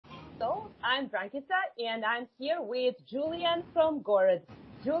I'm Brankica, and I'm here with Julian from Gorod.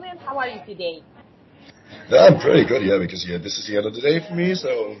 Julian, how are you today? Yeah, I'm pretty good, yeah, because this is the end of the day for me,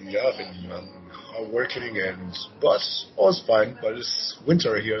 so yeah, I've been working but all's fine. But it's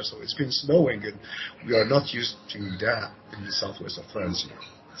winter here, so it's been snowing, and we are not used to that in the southwest of France,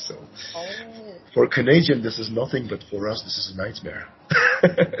 So Oh, for a Canadian, this is nothing, but for us, this is a nightmare.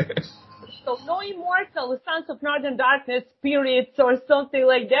 so no immortal sons of northern darkness spirits or something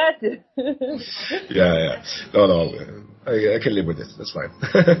like that? Yeah. No, I can live with it. That's fine.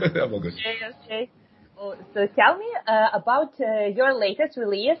 I'm all good. Okay. Oh, so tell me about your latest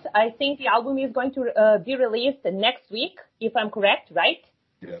release. I think the album is going to be released next week, if I'm correct, right?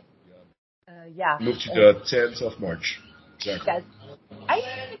 Yeah. Yeah. Move to the 10th of March. Exactly. Yes. I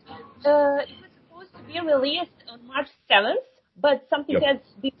think it was supposed to be released on March 7th, but something Yep. has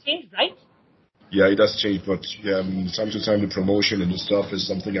been changed, right? Yeah, it does change, but time to time the promotion and the stuff is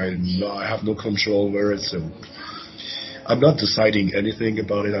something I have no control over it, so I'm not deciding anything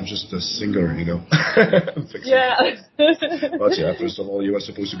about it. I'm just a singer, I'm fixing Yeah. it. But yeah, first of all, you were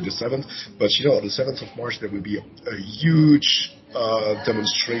supposed to be the 7th, but on the 7th of March there will be a huge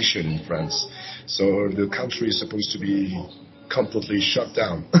demonstration in France. So the country is supposed to be completely shut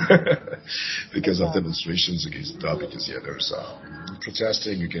down because of demonstrations against that. Because there's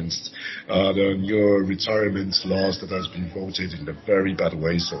protesting against the new retirement laws that has been voted in a very bad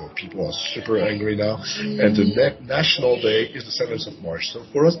way. So people are super angry now. And the national day is the 7th of March. So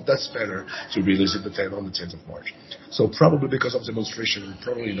for us, that's better to release it on the 10th of March. So probably because of demonstration,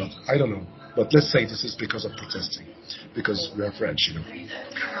 probably not. I don't know. But let's say this is because of protesting, because we are French,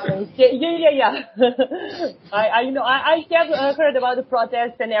 Okay. Yeah. I know. I have heard about the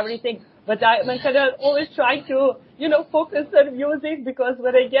protests and everything, but I'm kind of always trying to, focus on music because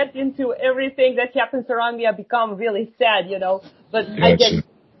when I get into everything that happens around me, I become really sad, But I get,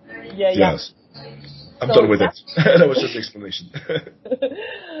 Gotcha. yeah. Yes. I'm So done with it. That was just the explanation.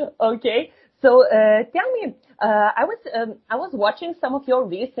 Okay. So tell me, I was watching some of your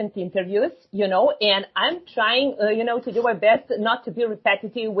recent interviews, and I'm trying, to do my best not to be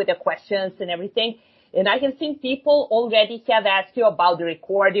repetitive with the questions and everything. And I have seen people already have asked you about the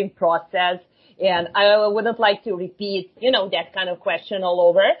recording process, and I wouldn't like to repeat, that kind of question all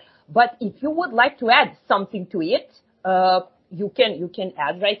over. But if you would like to add something to it, you can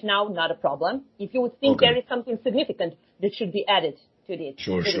add right now, not a problem. If you would think Okay. there is something significant that should be added to it.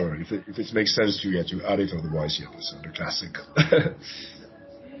 Sure. If it makes sense to you, to add it, otherwise, it's the classic.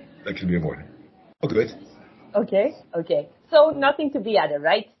 That can be avoided. Okay, good. Okay. So nothing to be added,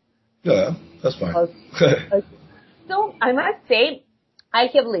 right? Yeah, that's fine. Okay. So I must say, I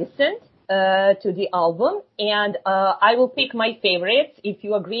have listened to the album, and I will pick my favorites. If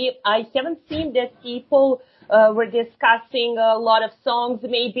you agree, I haven't seen that people were discussing a lot of songs,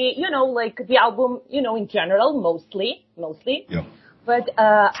 maybe, like the album, in general, mostly. Yeah. But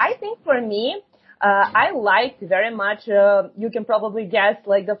I think for me, I liked very much, you can probably guess,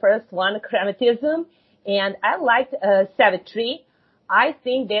 like the first one, Chromatism, and I liked Savagery. I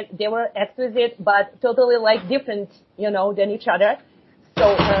think that they were exquisite, but totally like different, than each other.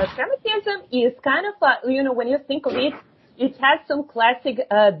 So Chromatism is kind of, when you think of it, it has some classic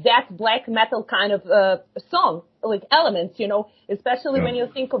death black metal kind of song, like elements, especially when you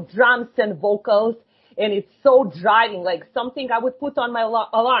think of drums and vocals. And it's so driving, like something I would put on my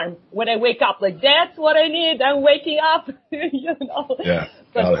alarm when I wake up. Like, that's what I need. I'm waking up, Yeah.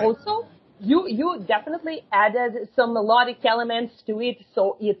 But also, you definitely added some melodic elements to it,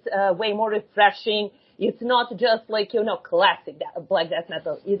 so it's way more refreshing. It's not just like, classic black death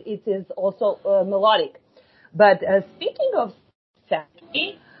metal. It is also melodic. But speaking of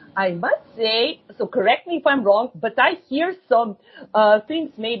savagery, I must say, so correct me if I'm wrong, but I hear some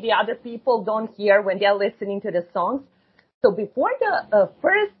things maybe other people don't hear when they're listening to the songs. So before the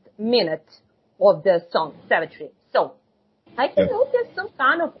first minute of the song, Savagery, so I can notice some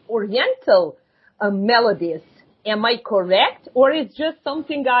kind of oriental melodies. Am I correct? Or it's just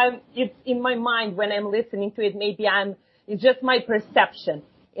something it's in my mind when I'm listening to it. Maybe it's just my perception.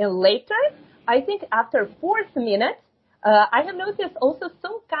 And later, I think after fourth minute, I have noticed also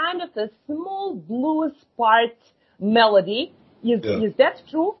some kind of a small blues part melody. Is that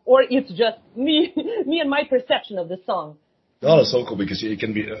true? Or it's just me and my perception of the song? No, that's so cool because it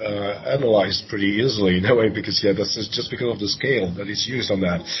can be analyzed pretty easily in a way because that's just because of the scale that is used on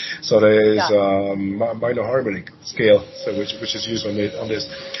that. So there is minor harmonic scale, so which is used on this.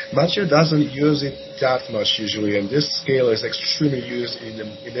 Mathieu doesn't use it that much usually, and this scale is extremely used in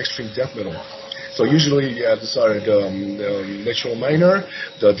extreme death metal. So usually, these are the natural minor,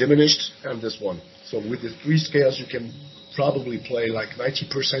 the diminished, and this one. So with the three scales, you can probably play like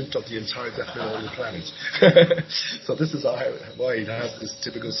 90% of the entire death metal on the planet. So this is why it has this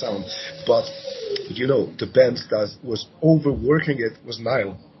typical sound. But, the band that was overworking it was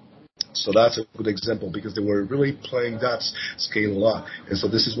Nile. So that's a good example because they were really playing that scale a lot. And so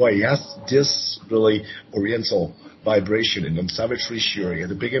this is why he has this really oriental vibration and savagery shearing. At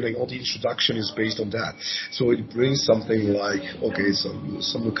the beginning, all the introduction is based on that. So it brings something like,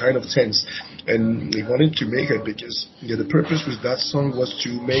 some kind of tense. And he wanted to make it because the purpose with that song was to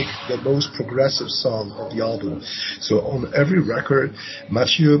make the most progressive song of the album. So on every record,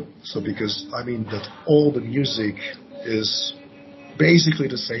 Mathieu, because that all the music is basically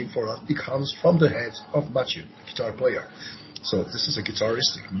the same for us. It comes from the head of Mathieu, the guitar player. So this is a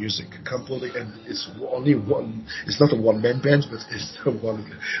guitaristic music completely, and it's only one. It's not a one-man band, but it's one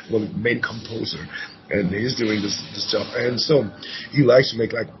main composer, and he's doing this job. And so he likes to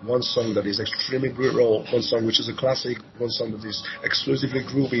make like one song that is extremely brutal, one song which is a classic, one song that is exclusively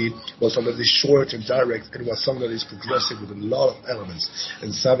groovy, one song that is short and direct, and one song that is progressive with a lot of elements.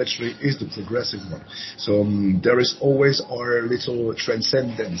 And Savagery is the progressive one. So there is always our little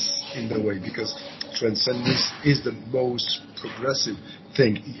transcendence in the way, because Transcendence is the most progressive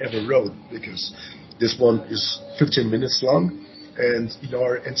thing he ever wrote, because this one is 15 minutes long, and in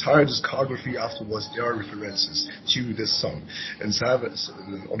our entire discography afterwards there are references to this song. And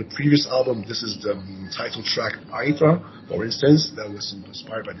on the previous album, this is the title track Aitra, for instance, that was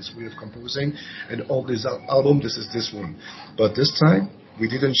inspired by this way of composing, and on this album this is this one. But this time we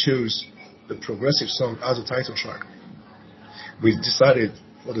didn't choose the progressive song as a title track. We decided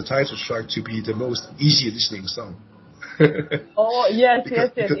for the title track to be the most easy listening song. Oh, yes.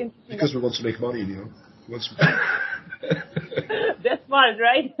 Because we want to make money, That's smart,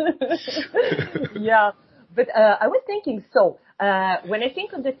 right? Yeah. But I was thinking, when I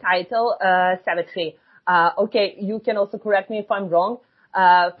think of the title, Savagery, okay, you can also correct me if I'm wrong.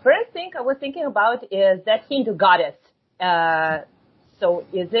 First thing I was thinking about is that Hindu goddess. So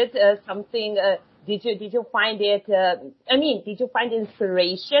is it something... Did you find it? Did you find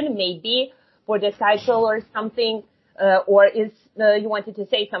inspiration maybe for the title or something, or is you wanted to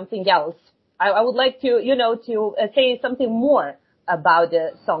say something else? I would like to say something more about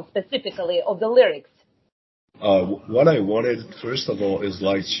the song, specifically of the lyrics. What I wanted first of all is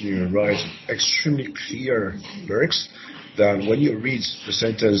like to write extremely clear lyrics. That when you read the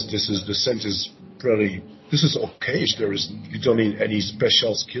sentence, this is okay. You don't need any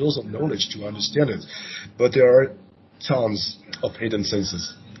special skills or knowledge to understand it, but there are tons of hidden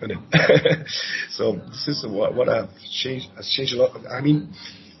senses in it. So this is what I've changed. Has changed a lot.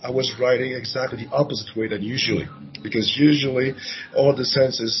 I was writing exactly the opposite way than usually, because usually all the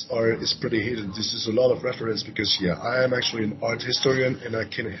senses is pretty hidden. This is a lot of reference because I am actually an art historian, and I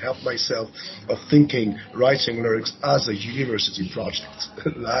can help myself of writing lyrics as a university project,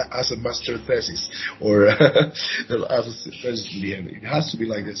 as a master thesis, or as a thesis in the end. It has to be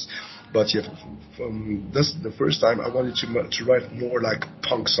like this. But this the first time I wanted to write more like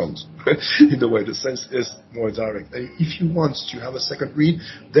punk songs. In the way the sense is more direct. And if you want to have a second read,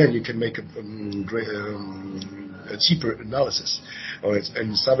 then you can make a deeper analysis on it.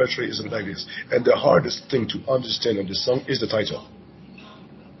 And Savagery is like this. And the hardest thing to understand on this song is the title.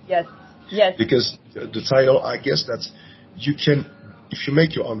 Yes. Because the title, I guess that you can. If you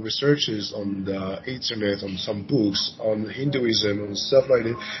make your own researches on the internet, on some books, on Hinduism, and stuff like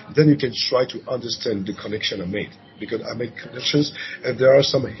that, then you can try to understand the connection I made. Because I made connections, and there are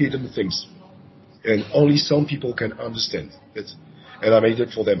some hidden things. And only some people can understand it. And I made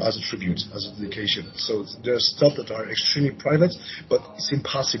it for them as a tribute, as a dedication. So there's stuff that are extremely private, but it's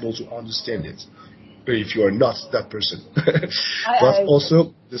impossible to understand it if you are not that person. But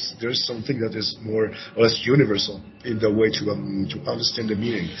also, there's something that is more or less universal in the way to understand the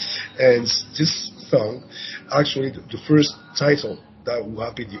meaning. And this song, actually, the first title that will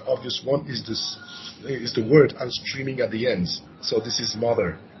have been the obvious one is the word I'm streaming at the end. So this is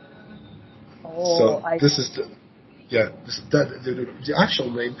Mother. Oh, so this is the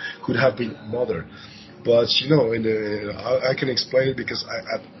actual name could have been Mother. But I can explain it because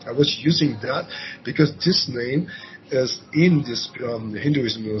I was using that because this name is in this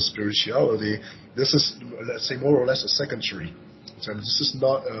Hinduism and spirituality. This is, let's say, more or less a secondary. So this is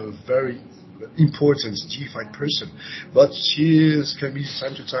not a very important deified person, but she can be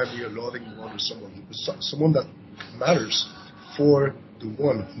time to time be a loving one or someone that matters for the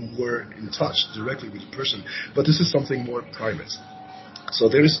one who were in touch directly with the person. But this is something more private. So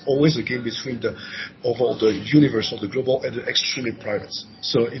there is always a game between the universal, the global, and the extremely private.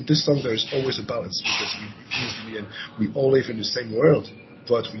 So in this song, there is always a balance because we all live in the same world,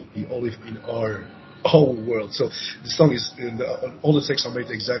 but we all live in our whole world. So the song is, all the texts are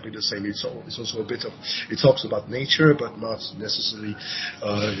made exactly the same. It's also a bit of, it talks about nature, but not necessarily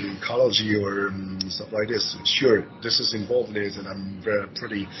ecology or stuff like this. Sure, this is involved in it, and I'm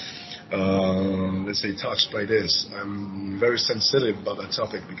pretty, let's say, touched by this. I'm very sensitive about that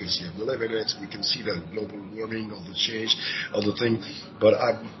topic because we live in it. We can see the global warming, all the change, all the thing. But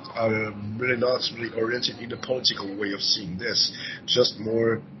I'm really not really oriented in the political way of seeing this. Just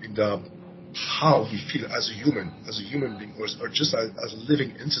more in the how we feel as a human being, or just as a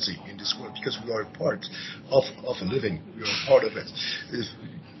living entity in this world, because we are part of a living, we are part of it.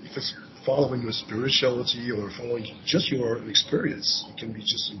 If it's following your spirituality or following just your experience, it can be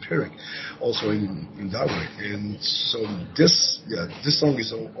just empiric, also in that way. And so this song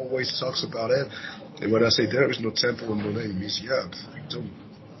is always talks about it. And when I say there is no temple in no name, it means we don't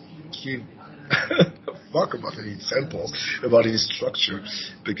give fuck about any temples, about any structure,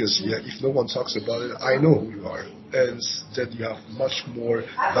 because if no one talks about it, I know who you are, and that you have much more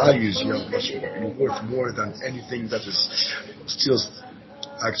values, you're worth more than anything that is still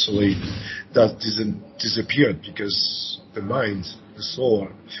actually that disappeared, because the mind, the soul,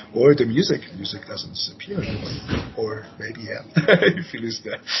 or the music doesn't disappear, or maybe if it is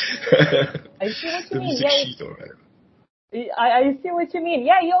that I see what you the mean. music sheet or whatever. I see what you mean.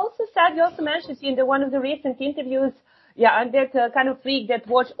 Yeah, you also mentioned in one of the recent interviews, I'm that kind of freak that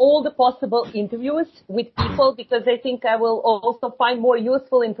watch all the possible interviews with people, because I think I will also find more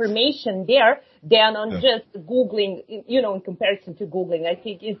useful information there than on just Googling, in comparison to Googling. I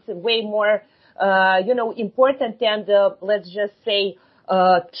think it's way more, important and, let's just say,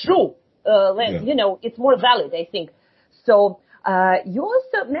 true. It's more valid, I think. So, you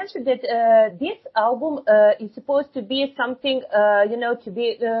also mentioned that this album is supposed to be something,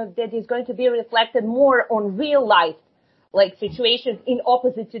 that is going to be reflected more on real life, like situations in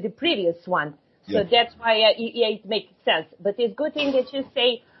opposite to the previous one. So that's why it makes sense. But it's good thing that you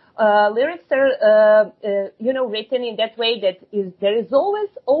say lyrics are, written in that way that there is always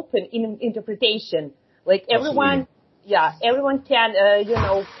open in interpretation. Like everyone. Absolutely. Everyone can,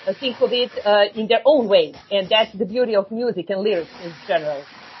 think of it in their own way, and that's the beauty of music and lyrics in general.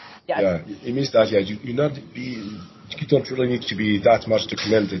 It means that you don't really need to be that much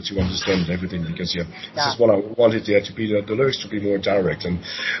documented to understand everything, because this is what I wanted to be the lyrics to be more direct. And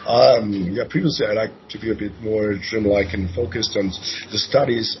previously I like to be a bit more dreamlike and focused on the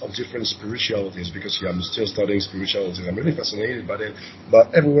studies of different spiritualities, because I'm still studying spirituality. I'm really fascinated by it,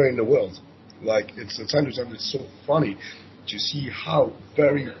 but everywhere in the world. Like, it's time to time, it's so funny to see how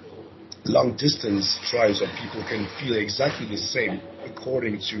very long distance tribes of people can feel exactly the same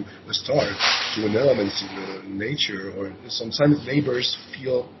according to a star, to an element in nature, or sometimes neighbors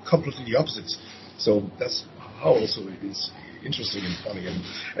feel completely the opposite. So that's how also it is interesting and funny,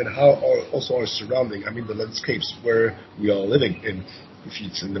 and how our surrounding, the landscapes where we are living in. If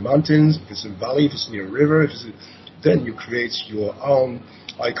it's in the mountains, if it's in a valley, if it's near a river, then you create your own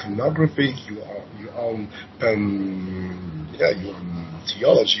iconography, your own your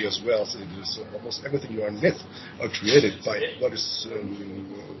theology as well. So almost everything you are myth are created by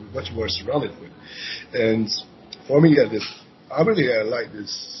what you are surrounded with. And for me, I really like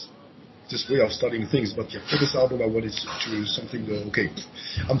this way of studying things. But for this album, I wanted to do something.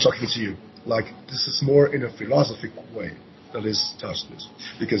 I'm talking to you. Like, this is more in a philosophical way that is touched this,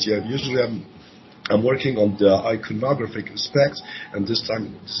 because usually I'm working on the iconographic aspect, and this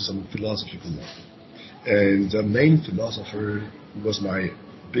time this is on the philosophical one. And the main philosopher who was my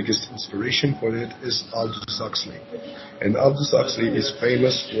biggest inspiration for it is Aldous Huxley. And Aldous Huxley is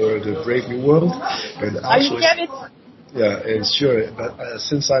famous for the Brave New World. And actually, and sure, but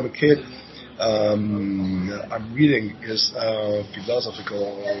since I'm a kid, I'm reading his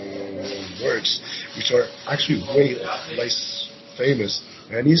philosophical works, which are actually way less famous.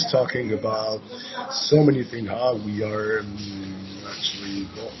 And he's talking about so many things, how we are actually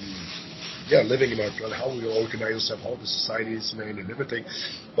living in our planet, how we organize ourselves, how the society is made and everything.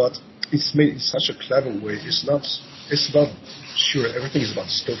 But it's made in such a clever way. It's not sure, everything is about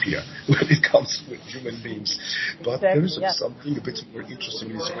dystopia when it comes with human beings. But there is something a bit more interesting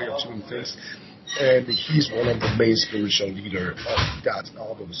in his way of doing things. And he's one of the main spiritual leaders of that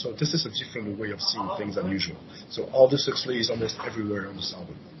album. So this is a different way of seeing things than usual. So Aldous Huxley is almost everywhere on this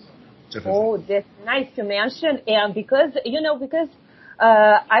album. Definitely. Oh, that's nice to mention. And because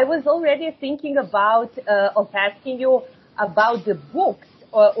I was already thinking about of asking you about the books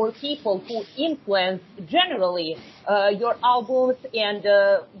or people who influence generally your albums and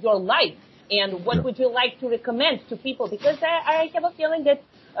your life, and what would you like to recommend to people? Because I have a feeling that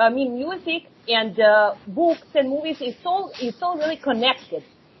music and books and movies is all really connected.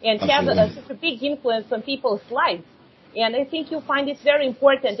 and have such a big influence on people's lives. And I think you find it very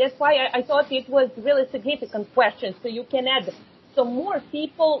important. That's why I thought it was really significant question. So you can add some more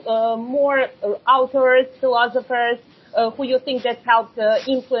people, more authors, philosophers, who you think that helped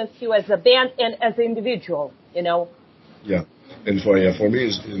influence you as a band and as an individual, you know? Yeah. And for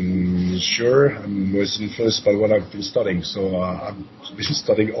me, sure, I was influenced by what I've been studying. So I've been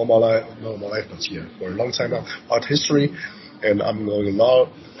studying all my life, not my life, but yeah, for a long time now, art history, and I'm going a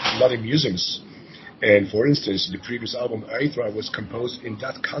lot in museums. And for instance, the previous album, Aethra, was composed in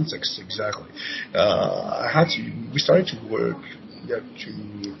that context exactly. We started to work,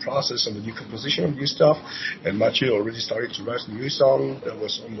 to process on the new composition of new stuff, and Mathieu already started to write a new song that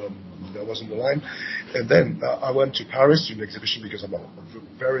was on the line. And then I went to Paris to an exhibition because I'm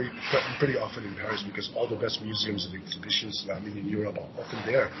pretty often in Paris because all the best museums and exhibitions in Europe are often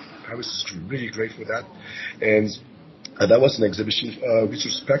there. Paris is really great for that. And that was an exhibition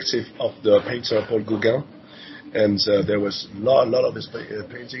retrospective of the painter Paul Gauguin, and there was a lot of his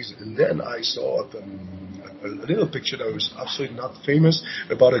paintings. And then I saw a little picture that was absolutely not famous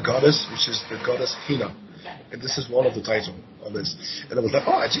about a goddess, which is the goddess Hina. And this is one of the titles of this. And I was like,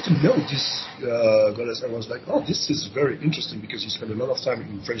 oh, I didn't know this goddess. I was like, oh, this is very interesting because he spent a lot of time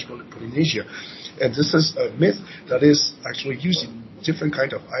in French Polynesia. And this is a myth that is actually used in different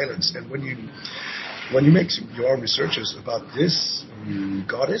kind of islands. And when you make your own researches about this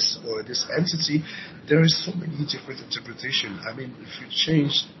goddess or this entity, there is so many different interpretations. I mean, if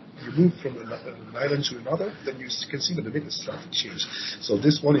you move from an island to another, then you can see that the myth is starting to change. So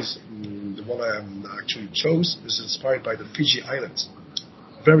this one is the one I actually chose. Is inspired by the Fiji Islands,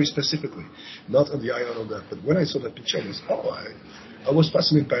 very specifically, not on the island on that. But when I saw that picture, I was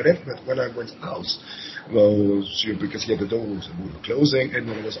fascinated by that. But when I went out, because the door was closing, and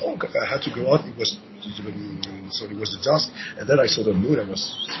when it was I had to go out. It was the dusk, and then I saw the moon. I was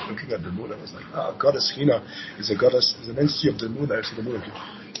looking at the moon. I was like, goddess Hina is a goddess, is an entity of the moon. I see the moon.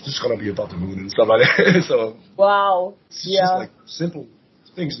 This is gonna be about the moon and stuff like that. So wow, it's just like simple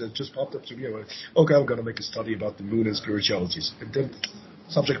things that just popped up to me. I went, okay, I'm gonna make a study about the moon and spiritualities, and then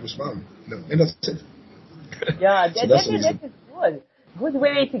subject was found. And that's it. Yeah, that is good. Good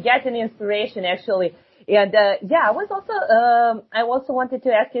way to get an inspiration, actually. And I also wanted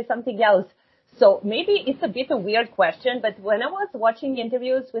to ask you something else. So maybe it's a bit a weird question, but when I was watching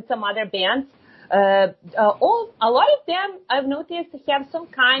interviews with some other bands, a lot of them I've noticed have some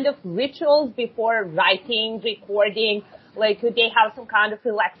kind of rituals before writing, recording, like they have some kind of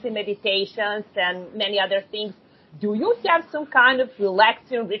relaxing meditations and many other things. Do you have some kind of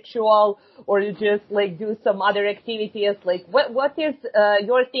relaxing ritual, or you just like do some other activities? Like what is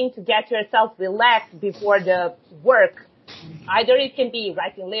your thing to get yourself relaxed before the work? Either it can be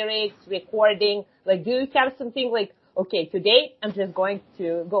writing lyrics, recording. Like, do you have something like, okay, today I'm just going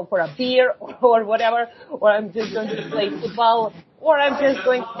to go for a beer or whatever, or I'm just going to play football, or I'm just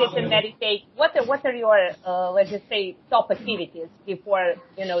going to sit and meditate? What are your let's just say top activities before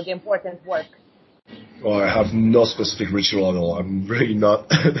the important work? Well, I have no specific ritual at all. I'm really not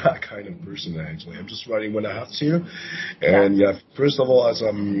that kind of person, actually. I'm just writing when I have to. And first of all, as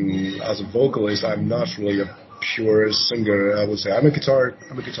a vocalist, I'm not really a pure singer. I would say I'm a guitar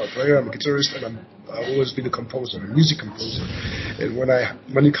player, I'm a guitarist, and I've always been a composer, a music composer. And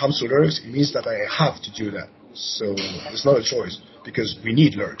when it comes to lyrics, it means that I have to do that. So it's not a choice because we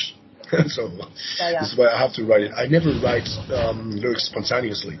need lyrics. So this is why I have to write it. I never write lyrics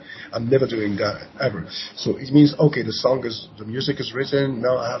spontaneously. I'm never doing that ever. So it means, okay, the music is written.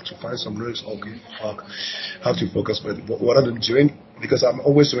 Now I have to find some lyrics. Okay, have to focus with what I'm doing, because I'm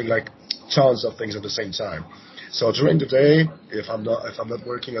always doing like tons of things at the same time. So during the day, if I'm not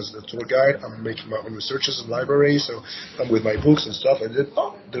working as a tour guide, I'm making my own researches in the library. So I'm with my books and stuff, and then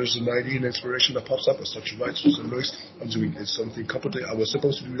there's an idea and inspiration that pops up. I start to write some lyrics. I'm doing something completely. I was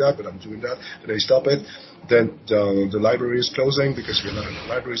supposed to do that, but I'm doing that, and I stop it. Then the library is closing because the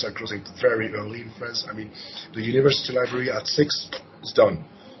libraries are closing very early in France. I mean, the university library at 6 is done.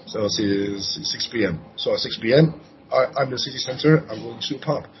 So it's 6 p.m. So at 6 p.m. I'm in the city center. I'm going to a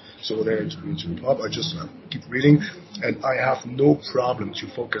pub. So there to the pub, I just keep reading, and I have no problem to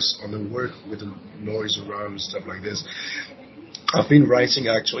focus on the work with the noise around and stuff like this. I've been writing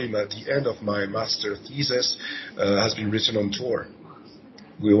actually at the end of my master thesis has been written on tour.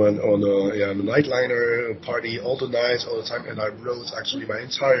 We went on a nightliner party all the nights, all the time, and I wrote actually my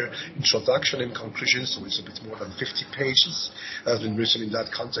entire introduction and conclusion, so it's a bit more than 50 pages has been written in that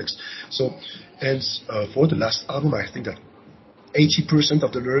context. So, and for the last album, I think that 80%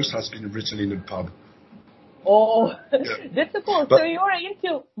 of the lyrics has been written in a pub. Oh, Yeah. that's so cool. So But you're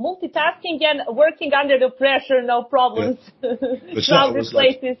into multitasking and working under the pressure, no yeah, problems. but yeah, I Crowded was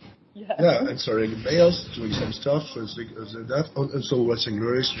like, places. Yeah. yeah, answering mails, doing some stuff, so it's like that, and so writing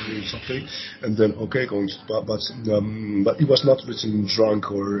lyrics, doing something, and then okay, going to but it was not written drunk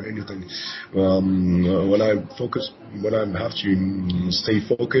or anything. When I focus, when I have to stay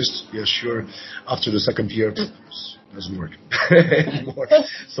focused, yeah, sure. After the second year, doesn't work anymore.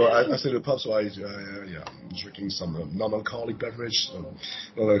 So I stay in the pub, so yeah, I'm drinking some non-alcoholic beverage, some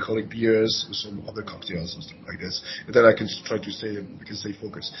non-alcoholic beers, some other cocktails and stuff like this, and then I can try to stay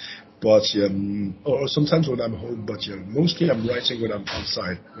focused. But or sometimes when I'm home, but yeah, mostly I'm writing when I'm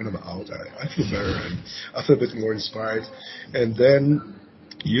outside. When I'm out, I feel better and I feel a bit more inspired. And then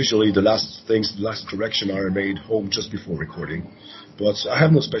usually the last correction are made home just before recording. But I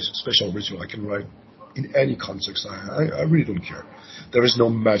have no special ritual. I can write in any context. I really don't care. There is no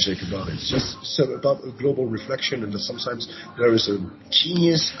magic about it. It's just about a global reflection, and that sometimes there is a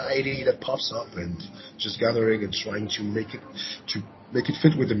genius idea that pops up, and just gathering and trying to make it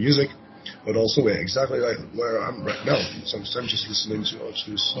fit with the music, but also exactly like where I'm right now. Sometimes just listening to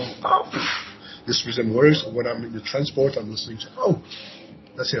a song. Oh, this rhythm works. When I'm in the transport, I'm listening to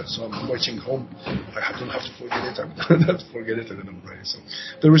that's it. So I'm writing home. I don't have to forget it. I don't have to forget it, and then I'm writing. So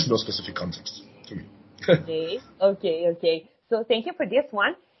there is no specific context to me. Okay. So thank you for this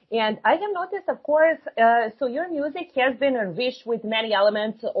one. And I have noticed, of course, so your music has been enriched with many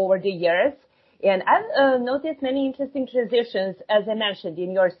elements over the years. And I've noticed many interesting transitions, as I mentioned,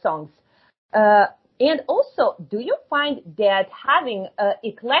 in your songs. And also, do you find that having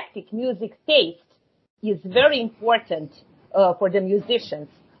eclectic music taste is very important for the musicians?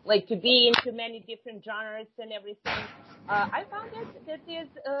 Like to be into many different genres and everything. I found that is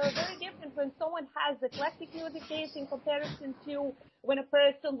very different when someone has eclectic music taste in comparison to when a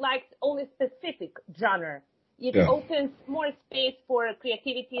person likes only specific genre. It Yeah. opens more space for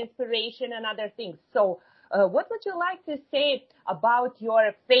creativity, inspiration, and other things. So, what would you like to say about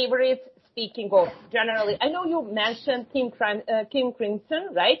your favorites? Speaking of generally, I know you mentioned King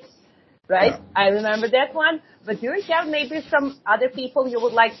Crimson, right? Right? Yeah. I remember that one. But do you have maybe some other people you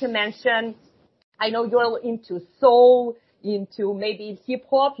would like to mention? I know you're into soul, into maybe hip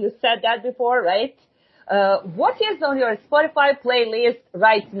hop. You said that before, right? What is on your Spotify playlist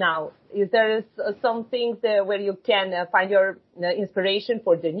right now? Is there some things where you can find your inspiration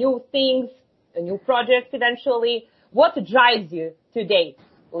for the new things, the new projects eventually? What drives you today,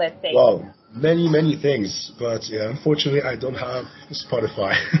 let's say? Wow, many things, but yeah, unfortunately, I don't have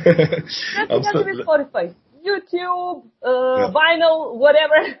Spotify. That's I'm because still, of Spotify, YouTube, yeah. vinyl,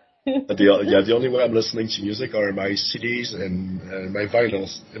 whatever. The only way I'm listening to music are my CDs and my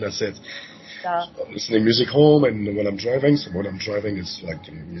vinyls, and that's it. Yeah. I'm listening music home, and when I'm driving, so when I'm driving, it's like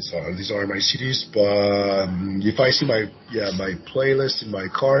these are my CDs. But if I see my playlist in my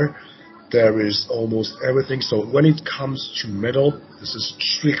car, there is almost everything. So when it comes to metal, this is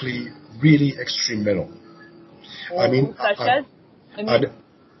strictly really extreme metal. I mean, Such as? I I, mean,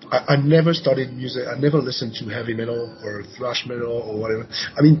 I never started music. I never listened to heavy metal or thrash metal or whatever.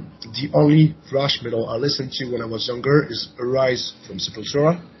 I mean, the only thrash metal I listened to when I was younger is Arise from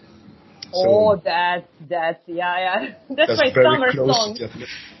Sepultura. So that's yeah. That's that's my very summer close, song. definitely.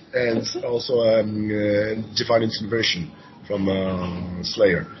 And also Divine Intervention from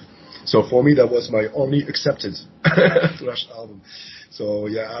Slayer. So for me, that was my only accepted thrash album. So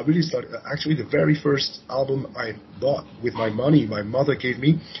yeah, I really started. Actually, the very first album I bought with my money, my mother gave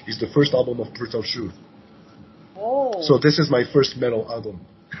me, is the first album of Brutal Truth. So Oh, this is my first metal album.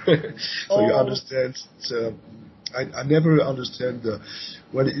 So you oh, understand. I never understand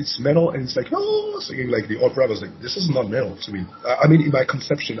when it's metal and it's like singing like the opera. I was like, this is not metal to me. I mean, in my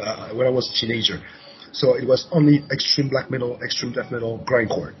conception, when I was a teenager, so it was only extreme black metal, extreme death metal,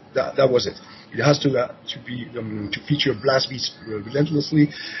 grindcore. That was it. It has to feature blast beats relentlessly,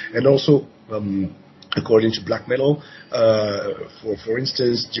 and also. According to black metal, for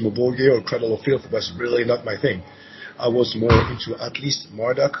instance, Jimmo Borgir or Cradle of Filth was really not my thing. I was more into at least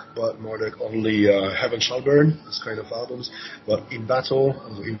Marduk, but Marduk only Heaven Shall Burn, this kind of albums. But In Battle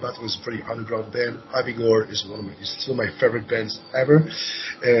is a pretty underground band. Ivygor is still my favorite bands ever.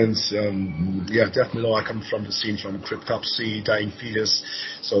 And yeah, death metal. I come from the scene from Cryptopsy, Dying Fetus.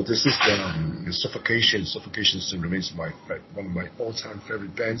 So this is the Suffocation. Suffocation still remains one of my all-time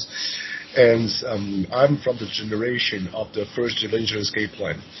favorite bands. And I'm from the generation of the first Dillinger Escape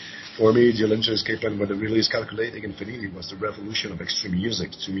Plan. For me, Dillinger Escape Plan, when they released Calculating Infinity, was the revolution of extreme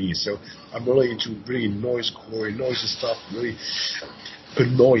music to me. So I'm really into really noisecore, noisy stuff, really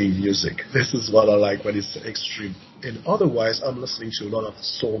annoying music. This is what I like when it's extreme. And otherwise, I'm listening to a lot of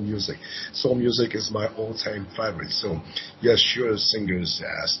soul music. Soul music is my all-time favorite. So, yes, sure, singers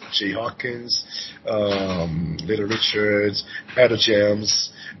as Jay Hawkins, Little Richards, Etta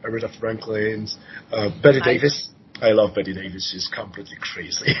James, Aretha Franklin, Betty Davis. I love Betty Davis. She's completely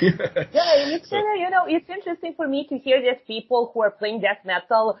crazy. Yeah, it's it's interesting for me to hear that people who are playing death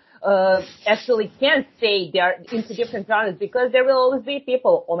metal actually can say they're into different genres, because there will always be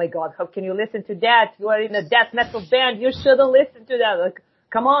people, oh my God, how can you listen to that? You are in a death metal band. You shouldn't listen to that. Like,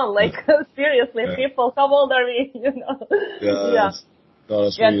 come on, like seriously, people, how old are we? Yeah. No,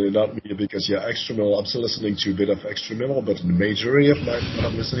 that's really not me, because extra metal. I'm still listening to a bit of extra metal, but the majority of what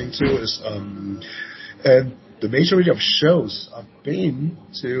I'm listening to is and the majority of shows I've been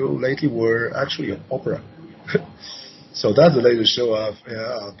to lately were actually opera. So that's the latest show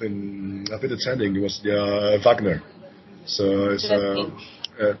I've been attending. It was the Wagner. So it's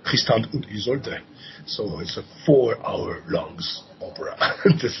Tristan und Isolde. So it's a 4-hour long opera.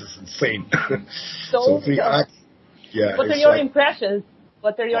 This is insane. So what are your impressions?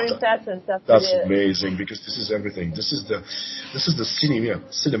 What are your impressions after That's amazing, because this is everything. This is the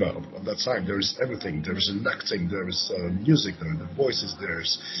cinema of that time. There is everything. There is an acting. There is music. There are the voices.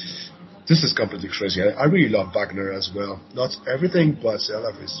 This is completely crazy. I really love Wagner as well. Not everything, but I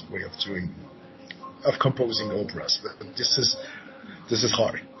love his way of composing operas. But this is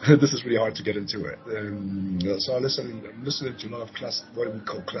hard. This is really hard to get into it. So I'm listening to a lot of what we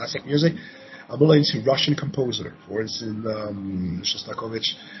call classic music. I'm really into Russian composer, for instance,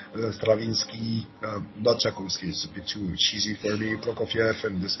 Shostakovich, Stravinsky, not Tchaikovsky, it's a bit too cheesy for me, Prokofiev,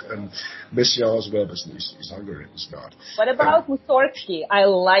 and Messiaen as well, but he's Hungarian, it's not. What about Mussorgsky? I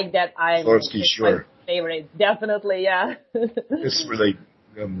like that. Mussorgsky, sure. My favorite, definitely, yeah. It's really,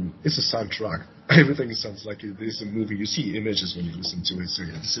 it's a soundtrack. Everything sounds like it is a movie. You see images when you listen to it, so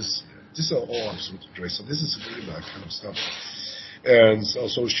this is all absolutely great. So this is really that kind of stuff. And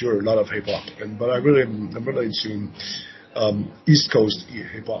also, sure, a lot of hip hop. But I'm really into East Coast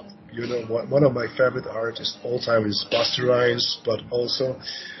hip hop. One of my favorite artists all time is Busta Rhymes, but also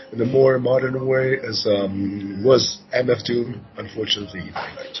in a more modern way was MF Doom. Unfortunately, he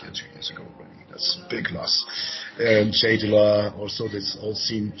died like 2 years ago. That's a big loss. And Jay Dilla, also this whole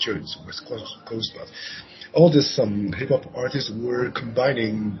scene, sure, it's West Coast, but all this hip hop artists were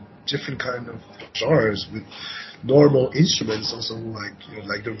combining different kind of genres with normal instruments, also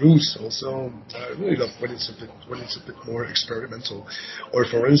like the roots. Also, I really love when it's a bit more experimental. Or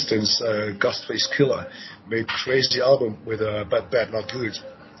for instance, Ghostface Killer made Crazy album with Bad Not Good.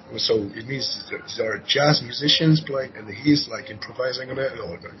 So it means there are jazz musicians playing, and he's like improvising on it,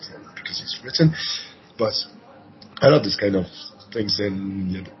 or because it's written. But I love this kind of things,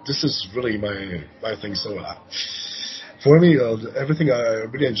 and this is really my thing. So. For me, everything I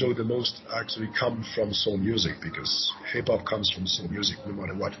really enjoy the most actually come from soul music, because hip-hop comes from soul music, no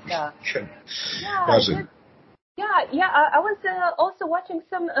matter what we can imagine. I was also watching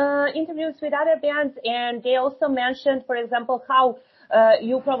some interviews with other bands, and they also mentioned, for example, how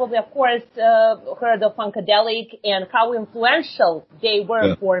you probably, of course, heard of Funkadelic and how influential they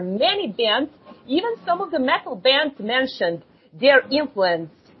were for many bands. Even some of the metal bands mentioned their influence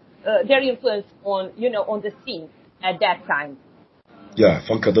on the scene at that time. Yeah,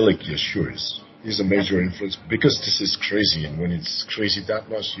 Funkadelic, sure is a major influence, because this is crazy, and when it's crazy that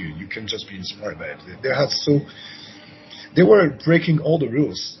much, you can just be inspired by it. They were breaking all the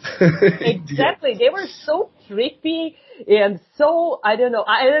rules. Exactly, they were so trippy and so I don't know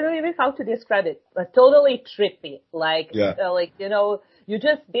even how to describe it, but totally trippy. You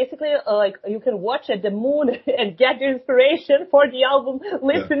just basically you can watch at the moon and get the inspiration for the album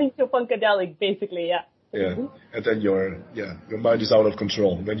listening to Funkadelic, basically, yeah. Yeah, and then your mind is out of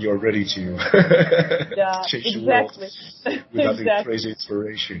control when you're ready to change the world with having crazy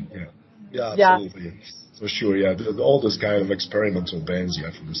inspiration. Yeah, absolutely. Yeah. So sure, all those kind of experimental bands,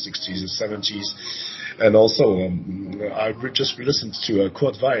 from the 60s and 70s, and also I just listened to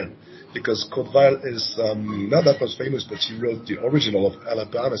Kurt Weill, because Kurt Weill is not that much famous, but he wrote the original of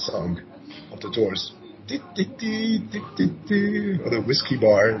Alabama song of the Doors. Or the whiskey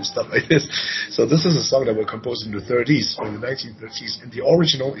bar and stuff like this. So this is a song that was composed in the 30s, or in the 1930s, and the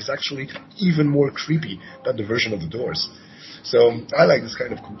original is actually even more creepy than the version of the Doors. So I like this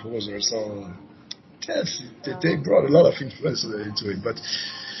kind of composer. So yes, they brought a lot of influence into it, but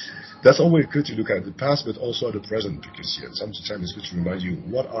that's always good to look at the past, but also at the present, because sometimes it's good to remind you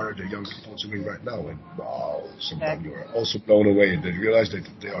what are the young people doing right now, and wow, sometimes you are also blown away, and they realize that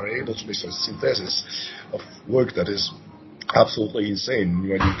they are able to make some synthesis of work that is absolutely insane.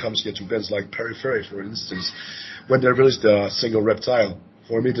 When it comes to bands like Periphery, for instance, when they released the single Reptile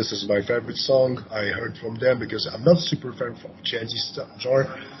for me, this is my favorite song. I heard from them because I'm not super fan of jazzy genre,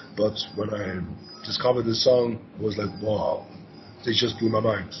 but when I discovered the song, it was like, wow, they just blew my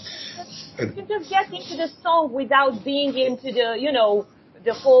mind. You And can just get into the song without being into the,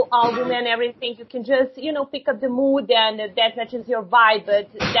 the whole album and everything. You can just, pick up the mood and that matches your vibe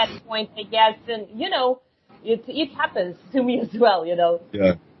at that point, I guess. And, it happens to me as well.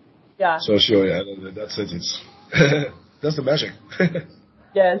 yeah, Yeah. so sure, yeah, that's it. It's that's the magic.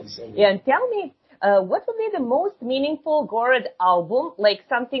 Yes. So, And tell me, what would be the most meaningful Gorod album? Like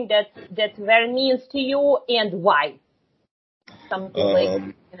something that very means to you and why? Something like,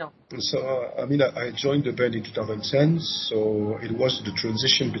 um, I mean, I joined the band in 2010, so it was the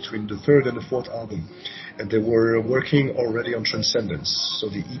transition between the third and the fourth album, and they were working already on Transcendence, so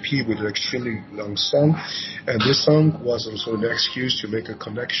the EP with an extremely long song, and this song was also an excuse to make a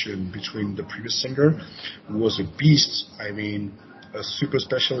connection between the previous singer, who was a beast. I mean, a super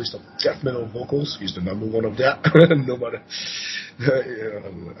specialist of death metal vocals. He's the number one of that. Nobody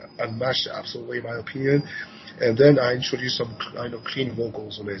unmatched, absolutely, in my opinion. And then I introduced some kind of clean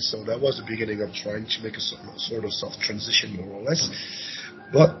vocals on it. So that was the beginning of trying to make a sort of soft transition, more or less.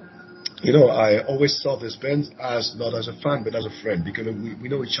 But, I always saw this band as not as a fan, but as a friend, because we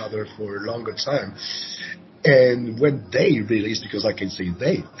know each other for a longer time. And when they released, because I can say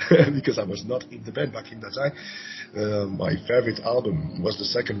they, because I was not in the band back in that time, my favorite album was the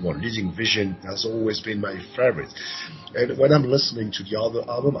second one. Leading Vision has always been my favorite. And when I'm listening to the other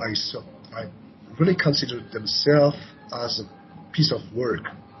album, I really consider themselves as a piece of work.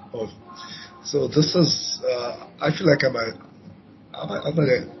 So this is, I feel like I'm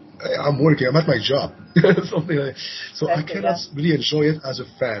working. I'm at my job, something like. So I cannot really enjoy it as a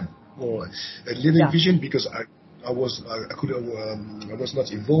fan or a Living Vision because I was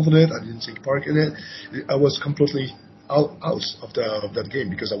not involved in it. I didn't take part in it. I was completely out of that game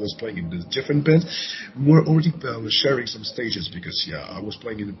because I was playing in the different band. We were already sharing some stages because I was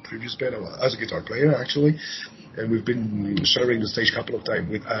playing in the previous band as a guitar player actually, and we've been sharing the stage a couple of times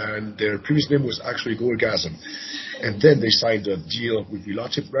and their previous name was actually Gorgasm, and then they signed a deal with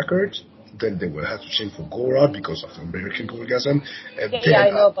Relative Records. Then they will have to change for Gorod because of the American Gorgasm. And then, I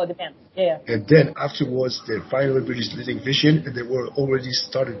know about the band. Yeah. And then afterwards, they finally released Leading Vision, and they were already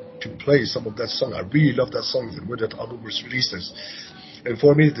started to play some of that song. I really love that song when that album was released. And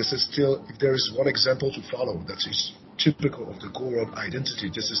for me, this is still, if there is one example to follow that is typical of the Gorod identity,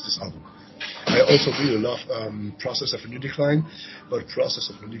 this is this album. I also really love Process of a New Decline, but Process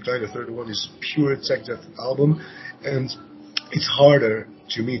of a New Decline, the third one, is pure tech death album, and it's harder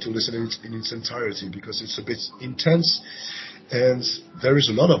to me to listen in its entirety because it's a bit intense and there is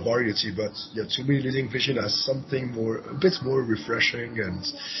a lot of variety, but to me Leading Vision has something a bit more refreshing, and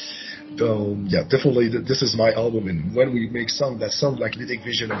definitely this is my album, and when we make songs that sound like Leading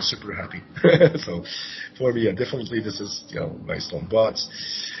Vision, I'm super happy. So for me, definitely this is my song. But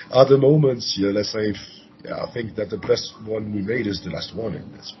at the moment, let's say I think that the best one we made is the last one,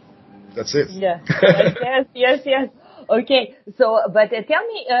 and that's it. Yes. Okay, so, but tell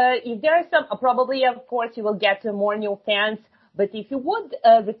me, if there are some, probably, of course, you will get more new fans, but if you would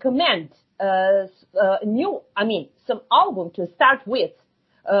recommend some album to start with,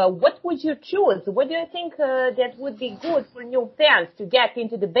 what would you choose? What do you think that would be good for new fans to get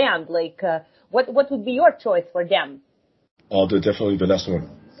into the band? Like, what would be your choice for them? Oh, definitely the last one.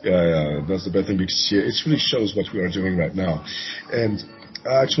 Yeah, that's the best thing because it really shows what we are doing right now. And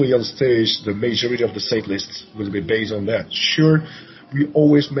actually on stage, the majority of the set list will be based on that. Sure, we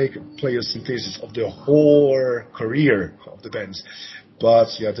always play a synthesis of the whole career of the bands, but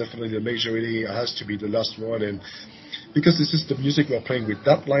definitely the majority has to be the last one, and because this is the music we're playing with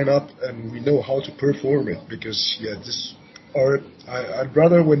that lineup, and we know how to perform it. Because I'd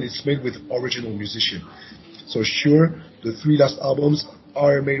rather when it's made with original musician. So sure, the three last albums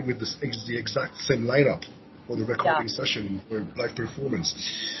are made with the exact same lineup for the recording session or live performance.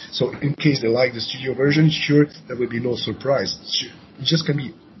 So in case they like the studio version, sure, there will be no surprise. It just can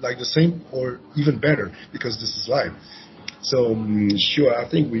be like the same or even better because this is live. So sure, I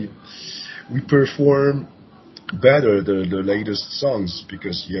think we perform better the latest songs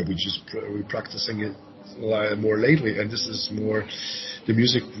because we're practicing it more lately, and this is more the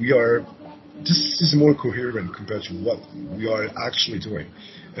music this is more coherent compared to what we are actually doing,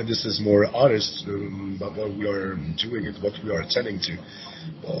 and this is more honest about what we are doing and what we are attending to.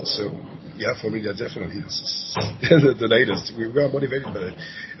 So for me, that definitely is the latest. We are motivated by it,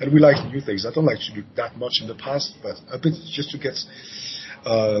 and we like new things. I don't like to do that much in the past, but a bit just to get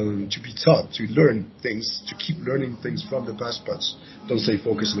to be taught, to learn things, to keep learning things from the past, but don't say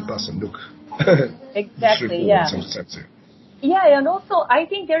focus on the past and look. Exactly, yeah. Yeah, and also I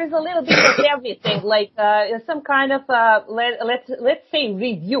think there is a little bit of everything, like some kind of let's say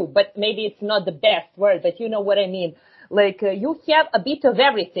review, but maybe it's not the best word, but you know what I mean. Like you have a bit of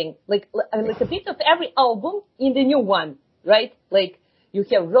everything, like a bit of every album in the new one, right? Like you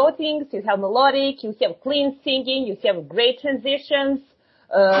have raw things, you have melodic, you have clean singing, you have great transitions,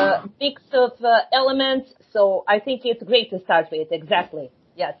 mix of elements. So I think it's great to start with. Exactly.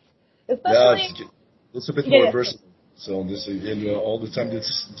 Yes. Yeah, Especially. it's a bit Yeah, more yeah. versatile. So this, all the time,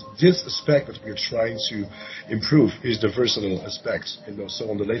 this aspect that we're trying to improve is the versatile aspect.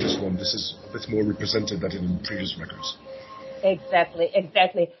 So on the latest one, this is a bit more represented than in previous records. Exactly,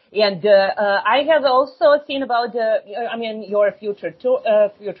 exactly. And I have also seen about your future tour.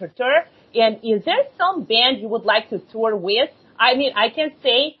 And is there some band you would like to tour with? I mean, I can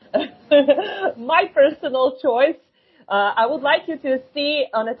say my personal choice. I would like you to see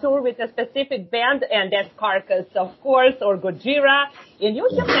on a tour with a specific band, and that's Carcass, of course, or Gojira. And you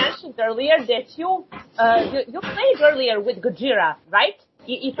have mentioned earlier that you played earlier with Gojira, right?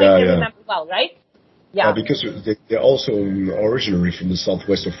 If I Yeah, can yeah. remember well, right? Yeah. Because they're also originally from the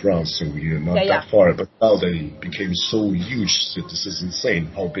southwest of France, so we're not Yeah, yeah. that far. But now they became so huge that this is insane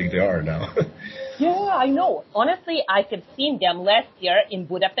how big they are now. Yeah, I know. Honestly, I have seen them last year in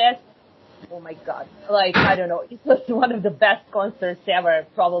Budapest. Oh my God. Like, I don't know. It was one of the best concerts ever,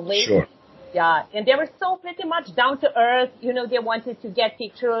 probably. Sure. Yeah. And they were so pretty much down to earth. You know, they wanted to get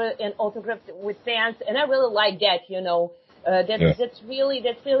pictures and autographs with fans. And I really like that, you know. That really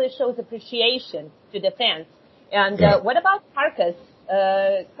shows appreciation to the fans. And, what about Carcass?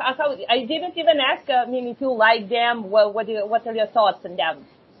 I didn't even ask, if you like them. What are your thoughts on them?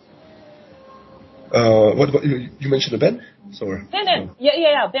 What about you mentioned the band? Sorry. Ben.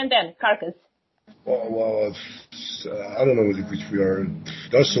 Yeah. Ben. Carcass. Well, I don't know which we are.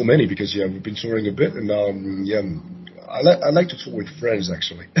 There are so many because we've been touring a bit, and now I like to tour with friends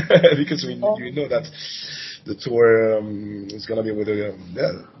actually because you know that the tour is gonna be with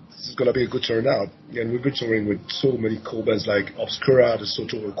this is gonna be a good turnout, and we've been touring with so many cool bands like Obscura. It's so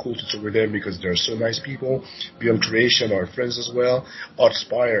cool to tour with them because they're so nice people. Beyond Creation, our friends as well.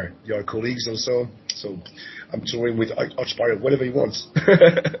 Artspire, they are colleagues also. So I'm touring with Artspire, whatever he wants.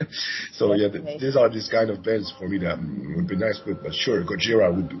 So these are these kind of bands for me that would be nice. But sure,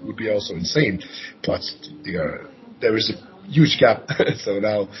 Gojira would be also insane. But there is a huge gap. So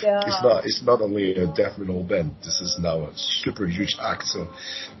now it's not only a death metal band. This is now a super huge act. So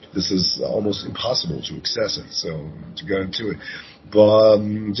this is almost impossible to access it. So to go into it, but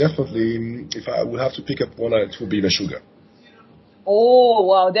definitely, if I would have to pick up one, it would be Meshuggah. Oh,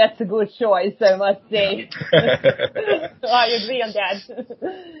 wow, that's a good choice, I must say. I agree on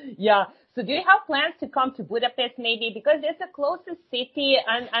that. Yeah. So do you have plans to come to Budapest maybe? Because it's the closest city.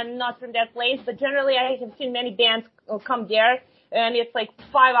 I'm not from that place, but generally I have seen many bands come there, and it's like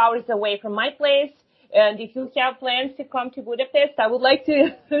 5 hours away from my place. And if you have plans to come to Budapest, I would like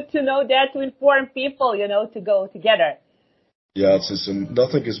to know that, to inform people, to go together. Yeah,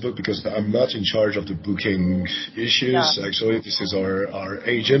 nothing is booked because I'm not in charge of the booking issues. Yeah. Actually, this is our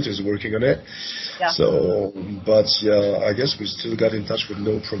agent is working on it. Yeah. So, but I guess we still got in touch with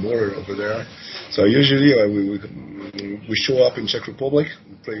no promoter over there. So usually we show up in Czech Republic,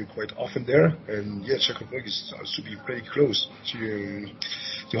 we play quite often there, and Czech Republic is to be pretty close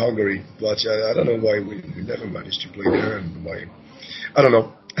to Hungary. But I don't know why we never managed to play there, and why. I don't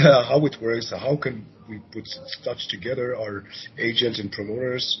know how it works. How can we put touch together our agents and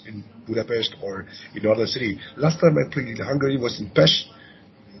promoters in Budapest or in another city? Last time I played in Hungary was in Pest,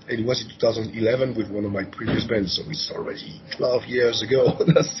 and it was in 2011 with one of my previous bands. So it's already 12 years ago.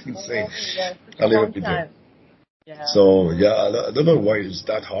 That's insane. I never been there. Yeah. So I don't know why it's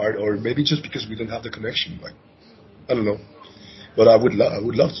that hard, or maybe just because we don't have the connection. Like, I don't know. But I would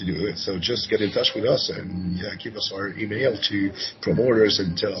love to do it. So just get in touch with us and give us our email to promoters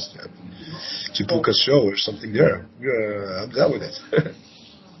and tell us to book a show or something there. I'm down with it.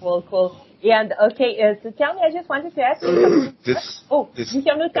 Cool. And okay, so tell me, I just wanted to ask you. You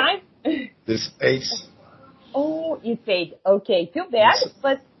have no time? This 8. Oh, it's 8. Okay, too bad,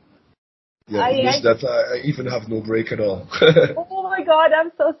 but. Yeah, it means that I even have no break at all. Oh my God,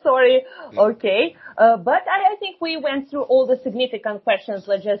 I'm so sorry. Yeah. Okay, but I think we went through all the significant questions,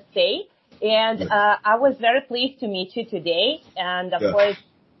 let's just say. And I was very pleased to meet you today. And of course,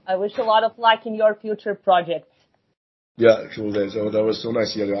 I wish a lot of luck in your future projects. Yeah, cool. So that was so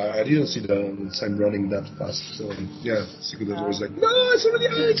nice. Yeah, I didn't see the time running that fast. So it's good that I was like, no, it's already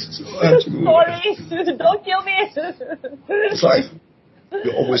 8. So I have to move. Sorry, don't kill me. It's fine.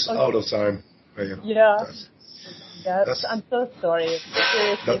 You're always out of time. Yeah. I'm so sorry.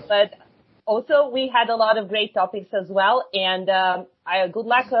 Seriously, but Also, we had a lot of great topics as well, and good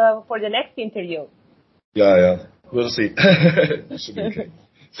luck for the next interview. Yeah. We'll see. It should be okay.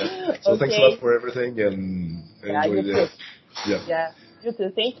 Yeah. So Okay. thanks a lot for everything, and enjoy you the. too. Yeah. Yeah, you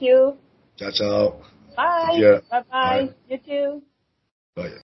too. Thank you. Ciao, ciao. Bye. Take care. Bye-bye. Bye. You too. Bye.